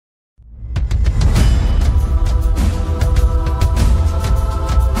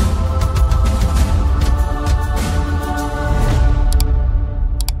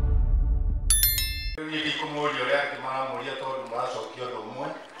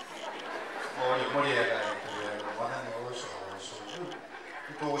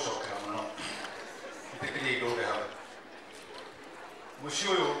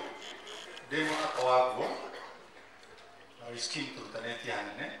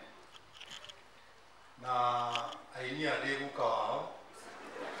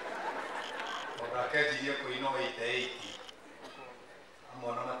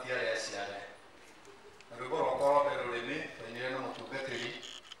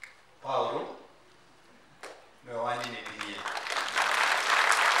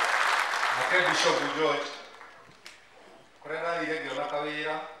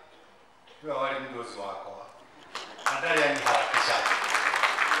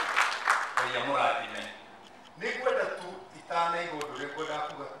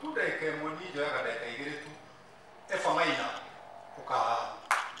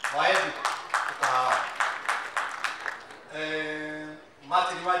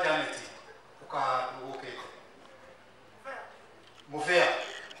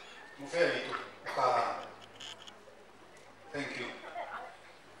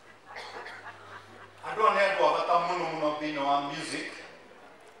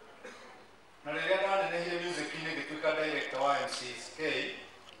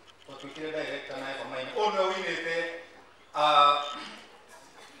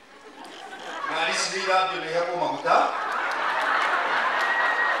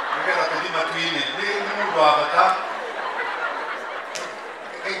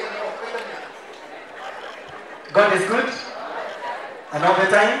God is good, and all the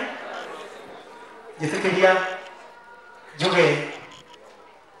time. Githingithia, Juge,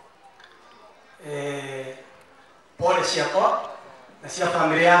 pole ciakwa, na cia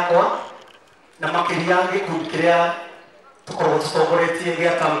family yakwa, na makiria gikundi kiria tukorwo tutongoretie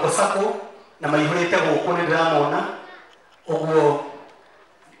gia Tango Sacco, na maihurite guku ni ndiramona, uguo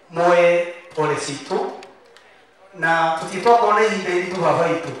moe pole citu, na tutitwa na ihinda iritu baba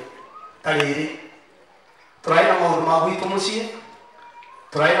itu tariri. Turaina maundu ma gwitu mucii,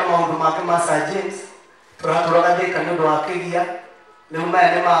 turaina maundu make ma James, turaturaga thika ni undu wa kigia, riu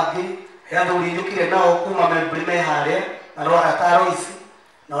maya ni mangi athuri njukire nao kuma membri me haria na no arata Loise,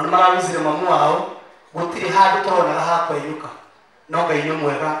 nao ni mararuzire mamu wao, gutiri handu turonaga ha kwainuka, no Ngai ni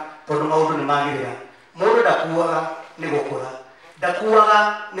mwega tondu maundu ni magirira. Mundu ndakuaga ni gukura,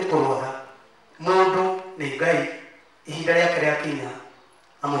 ndakuaga ni kurwara, mundu ni Ngai, ihinda riake riakinya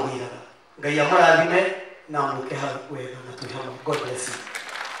amugiraga. Ngai amurathime na muke wega na tuhamwe. God bless you.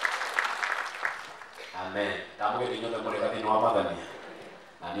 Amen. Ndamugeni nyothe muri gathini wa mathania.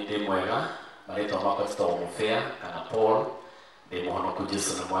 Na ni ndi mwega, maritwa makwa titagwo Mufea kana Paul, ndi muhonoku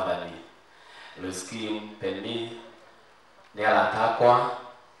Jesu na mwathani. Loise Penny ni arata akwa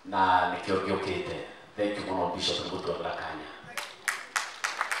na nikio ngiukite. Thank you muno Bishop Ngutwara kanya.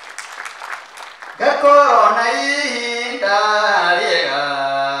 Gakorwo na ihinda riega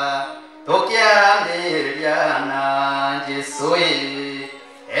tukiaranĩria na Jesu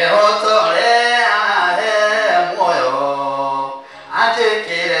ehotore ahe muoyo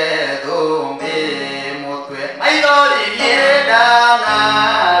anjĩkĩre thũmbĩ mũtwe maithori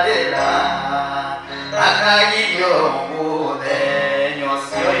ndanarĩra akagirio mũthenya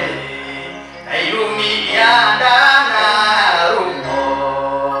ũcio na irumithia ndanarumo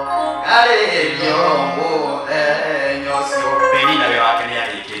ngarĩrio mũthenya ũcio. Penny na wĩra wake nĩ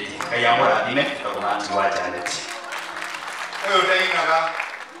arĩkĩtie. Ngai amũrathime tũkũmati wa Janet. Uyu ndainaga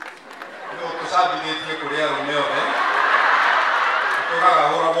no tusambithĩtie kũrĩa arũme othe tũraga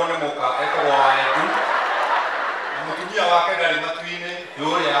hũragwo nĩ mũka etagwo Andu na mũtumia wake ndarĩ matu-inĩ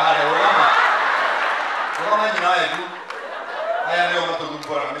yũrĩa harĩa ũrama nyina Andu. Aya nĩo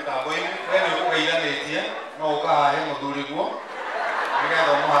matũthumbũraga mĩtambo-inĩ, we nĩ ũkũgeithanĩtie no ũkahahe mũthuriguo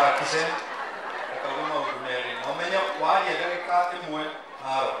nĩgetha ũmũharakice ũkauga maũndũ merĩ na ũmenye waria ndagĩka ĩmwe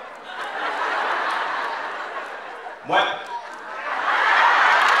haro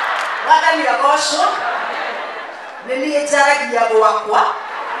Wathani goco nĩ niĩ njaragia gwakwa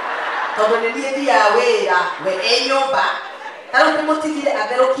tondũ nĩ niĩ thiaga wĩra we e nyũmba, ta rĩu ndĩmũtigire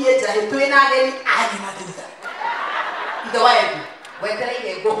atherũkie njahĩ twĩna ageni athiĩ na thutha. Ithe wa Andu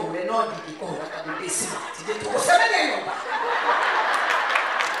wetereire ngũhũre no ndingĩkũhũra tondũ ndĩ smart, nĩtũgũcemania nyũmba.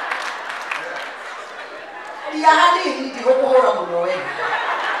 Ria hanini ndigũkũhũra mũno wega.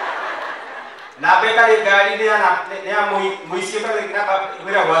 Na betari ngari ni ya muici betari na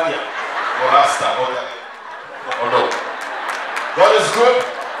wira gwatia. Rasta, Ondo. God is good,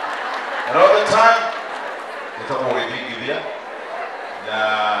 and all the time. Nitamo Githingithia na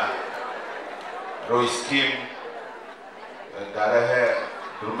Loise ndarehe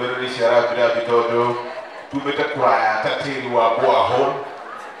ndũmĩrĩri cia Rabirangi tondũ tumĩte kũraya ta tĩri wa borehole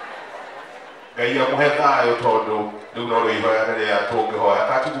ngai amuhe thayo tondu riu no rihoya riria tungihoya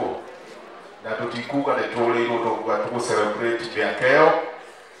katiguo na tutikuga ni turirwo tuguga tugu celebrate miaka iyo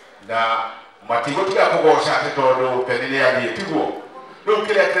na Mathiko tiga kugoca ati tondu Penny ni athie tiguo riu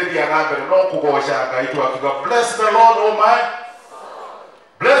kiria kiria na mbere no kugoca ngai twakiuga bless the Lord oh my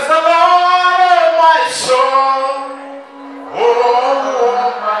bless the Lord oh my soul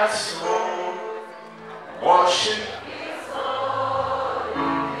oh my soul worship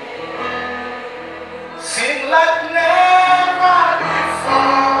sing like never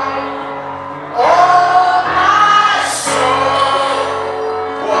before oh my soul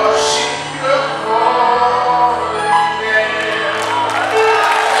worship your holy name.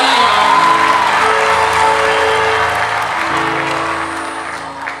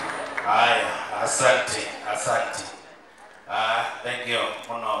 Haya, asante. Thank you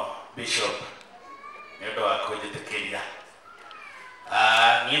muno Bishop nĩũndũ wa kũnjĩtĩkĩria.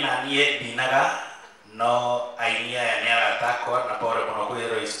 Niĩ na niĩ ndinaga no aini aya nĩ arata akwa na pore mũno kwĩ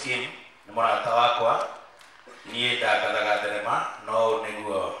Loise Kim nĩ mũrata wakwa. Niĩ ndangathaga thenema no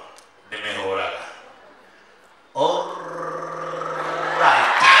nĩguo ndĩmĩhũraga. Alright.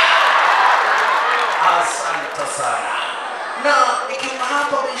 Asante sana. Na ikiwa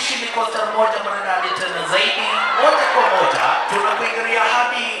hapa mshini kwa moja mwanadani tena zaidi moja kwa moja tunakuingilia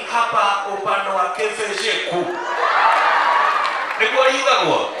hadi hapa upande wa KFJ Nikuwa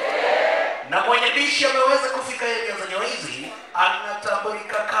na mwenye dishi ameweza kufika area za Loise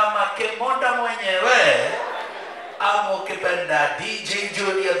anatambulika kama Kemonda mwenyewe ama ukipenda DJ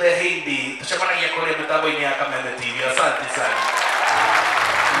Junior the Hindi. Tushamana ya kule mitambo ini ya Kameme TV. Asante sana.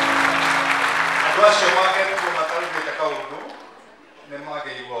 Adwasho mage tumatari betaka udu ne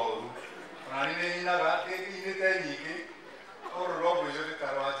mage iwa udu nani ne ina ga te ine te nyike oro robo jode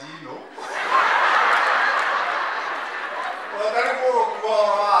tarwajino wadari ko kwa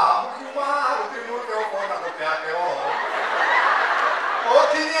mukuma utimu te okona ko yake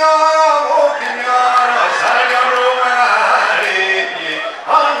okinya sanya romari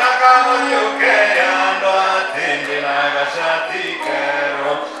ona kama yuke ando atende na gashati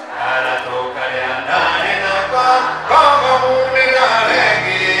kero ala tokaria ndani na kama munira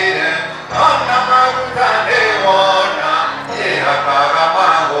regire ona magutane wona yehakaga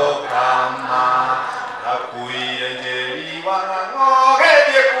mago kama akuire njeri wana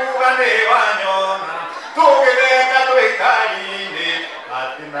ngogeje kugane wanyona tugeleka twekaine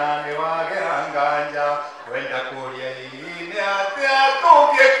atinane wageranganja kwenda kuria ine ate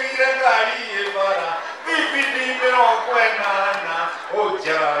atuge kire ngari ebara bibidi mero kwenana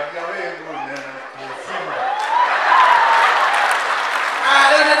ojaga wegune na kufima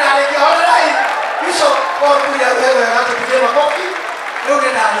Leo nani ki online hizo kwa kuja wewe hata kujema kofi leo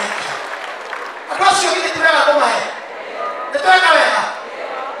nani Akwasio kile tunala kama haya nitoka wewe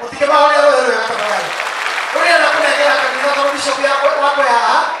utikema wale wewe hata kwa wewe anakuletea kanisa kama bishop yako wako ya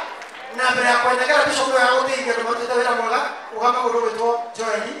na mbele yako inakaa bishop yako tinge ndio mtoto wera mwaga ugamba kudogo to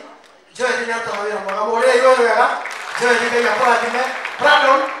Joel ni hata wera mwaga mole wewe Joel ni ya kwa dime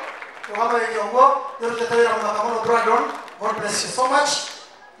pardon ugamba yongo ndio mtoto wera mwaga kama pardon. God bless you so much.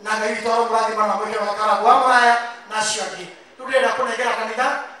 Na ngai toro mradi mana mweke wakala kwa maya na shiaki. Tudenda kunegera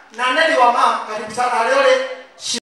kanitha na neli wa mama karibu sana leo